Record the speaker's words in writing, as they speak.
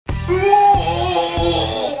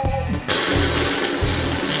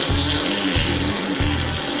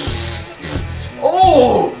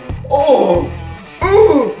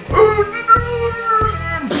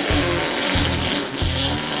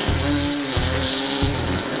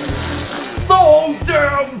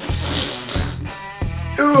damn!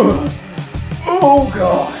 Ugh. Oh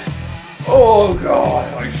god! Oh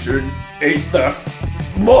god! I shouldn't eat that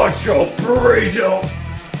much of burrito!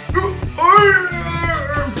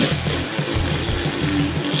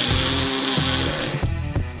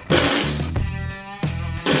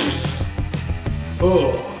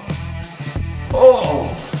 Oh!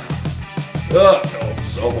 Oh! That felt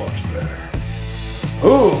so much better.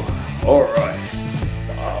 Ooh! Alright.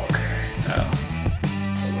 Okay, now.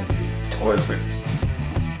 I'm gonna eat toilet paper.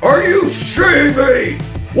 Are you shitting me?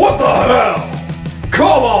 What the hell?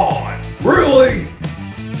 Come on! Really?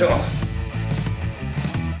 Ugh.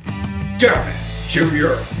 Damn it,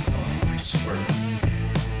 Junior! Oh, I swear.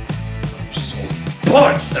 So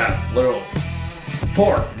punch that little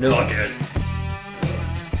fart nugget.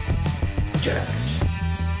 Damn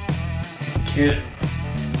it.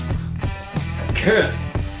 I can't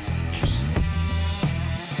just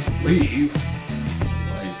leave.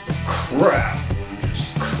 Otherwise the crap will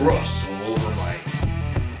just crust all over my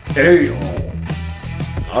a-hole.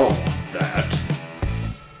 I don't want that.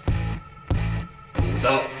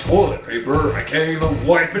 Without toilet paper, I can't even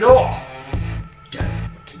wipe it off. Damn it,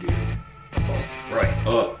 what to do? Oh, right,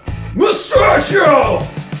 Mustachio!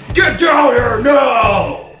 Get down here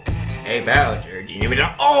now! Hey Bowser, do you need me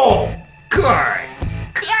to— Oh, God!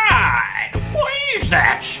 God! What is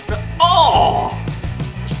that? Oh!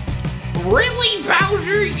 Really,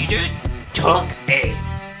 Bowser? You just took a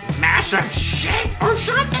massive shit or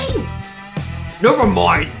something? Never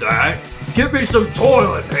mind that. Give me some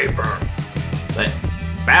toilet paper. But,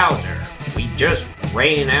 Bowser, we just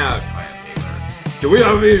ran out of toilet paper. Do we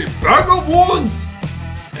have any backup ones?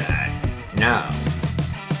 No.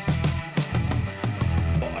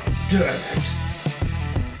 Damn it.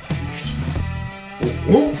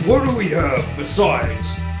 What do we have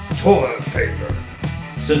besides toilet paper?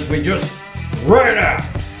 Since we just ran out.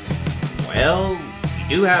 Well,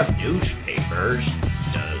 we do have newspapers.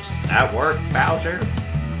 Does that work, Bowser?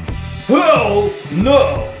 Hell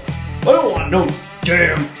no! I don't want no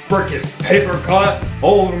damn frickin' paper cut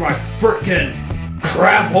all over my frickin'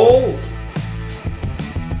 crap hole.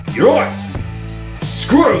 You know what?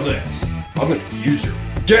 Screw this. I'm gonna use your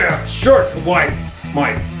damn shirt to wipe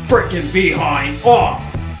my frickin' behind off.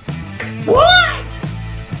 What?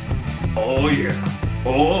 Oh yeah.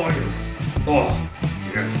 Oh yeah. Oh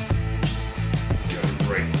yeah. Just get it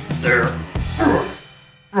right there.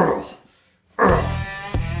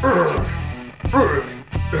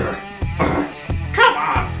 Come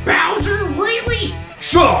on, Bowser, really?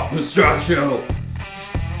 Shut up, Mustachio!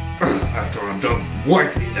 After I'm done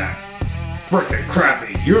wiping that frickin'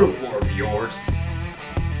 crappy uniform of yours,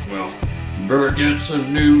 well, you better get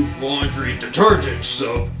some new laundry detergent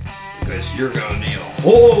soap, because you're gonna need a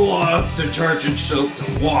whole lot of detergent soap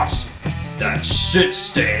to wash that shit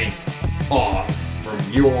stain off from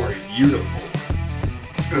your uniform.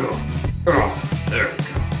 There we go.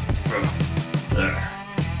 There.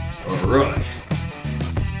 Alright.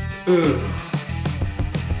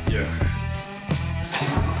 Yeah.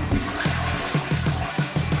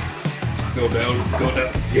 Go down.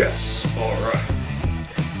 Yes, alright.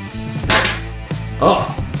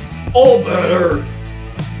 All better.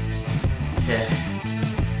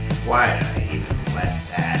 Why did I even let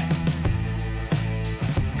that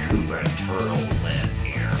Koopa turtle